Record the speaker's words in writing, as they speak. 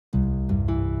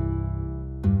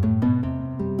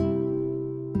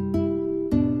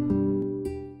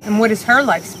And what is her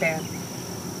lifespan?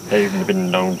 They've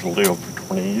been known to live for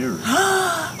 20 years.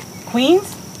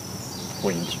 Queens?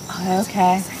 Queens. Oh,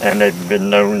 okay. And they've been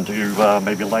known to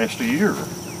maybe last a year.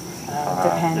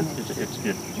 Depends.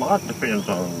 It a lot depends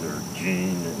on their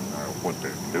gene and what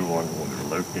they're doing, where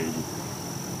they're located.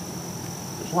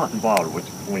 There's a lot involved with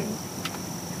the queen.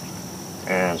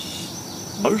 And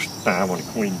most of the time when a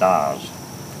queen dies,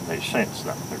 they sense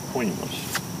that they're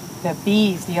queenless.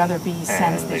 The other bees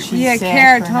sense that she's yeah, sick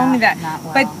Kara or told me that. not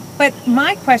well. But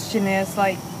my question is,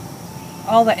 like,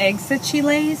 all the eggs that she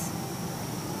lays,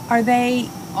 are they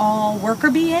all worker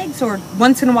bee eggs, or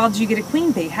once in a while do you get a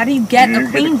queen bee? How do you get a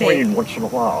queen bee? You get a queen once in a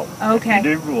while. Okay. If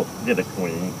you do get a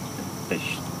queen,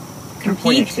 two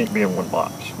queens can't be in one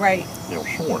box. Right. They'll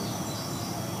swarm.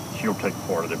 She'll take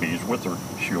part of the bees with her.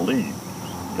 She'll leave,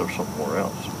 go somewhere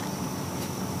else.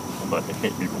 But they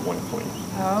can't be with one queen.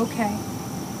 Okay.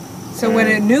 So when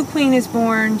a new queen is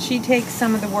born, she takes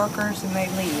some of the workers and they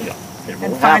leave. Yeah.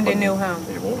 And find a new home.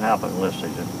 It won't happen unless they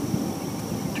do.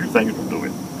 Two things will do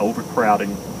it.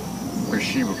 Overcrowding, where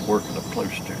she was working up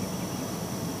close to.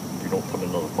 You don't put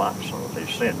another box on it. They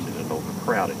sense it and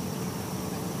overcrowding.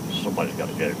 Somebody's got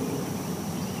to go.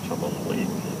 Someone will leave.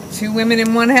 Two women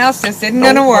in one house just isn't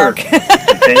going to work. You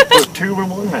can't put two in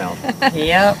one house.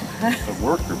 Yep. The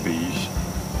worker bees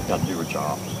got to do a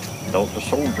job. The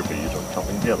soldier bees will come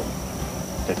and get them.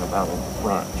 Take them out on the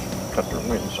front, cut their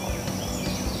wings off.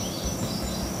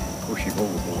 Push him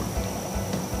overboard.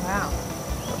 Wow.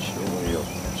 That's the way of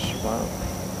survival.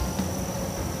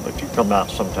 But you come out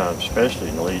sometimes, especially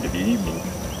in the late of the evening,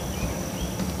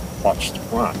 watch the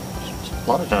front. A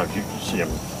lot of times you can see them,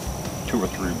 2 or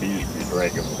 3 bees will be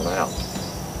dragging one out.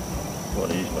 Well,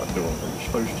 he's not doing what he's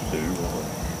supposed to do.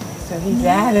 So he's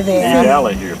out of there. He's out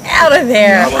of here. Out of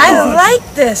there. I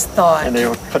like this thought. And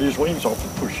they'll cut his wings off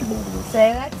and push him over.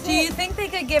 Say that. Do you think they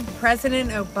could give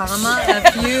President Obama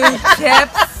a few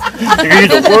tips? You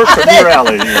either work or you're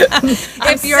out of here.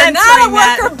 If you're not a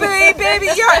worker bee, baby,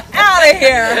 you're out of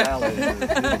here. Out of here.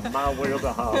 It's my way or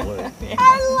the highway.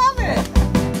 I love it.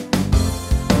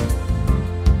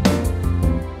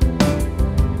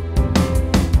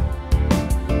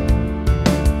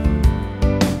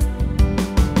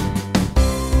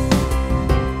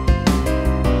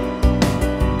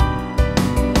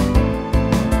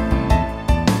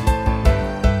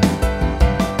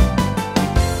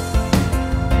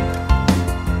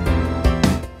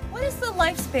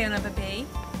 Lifespan of a bee?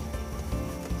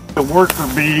 The worker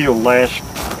bee will last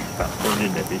about 30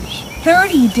 days.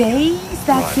 30 days?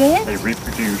 That's right. it? They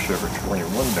reproduce every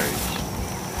 21 days.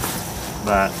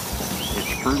 But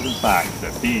it's proven fact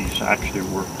that bees actually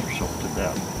work themselves to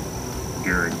death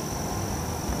during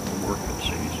the working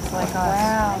season. It's like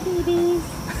wow.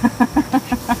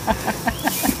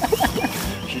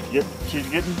 She's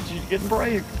getting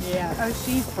brave. Yeah. Oh,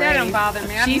 she's brave. That don't bother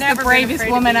me. She's the bravest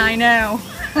woman I know.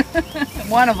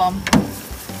 One of them.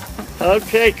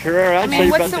 Okay, Kara. I mean,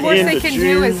 what's the worst they can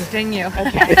do is sting you.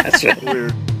 Okay. That's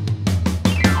right.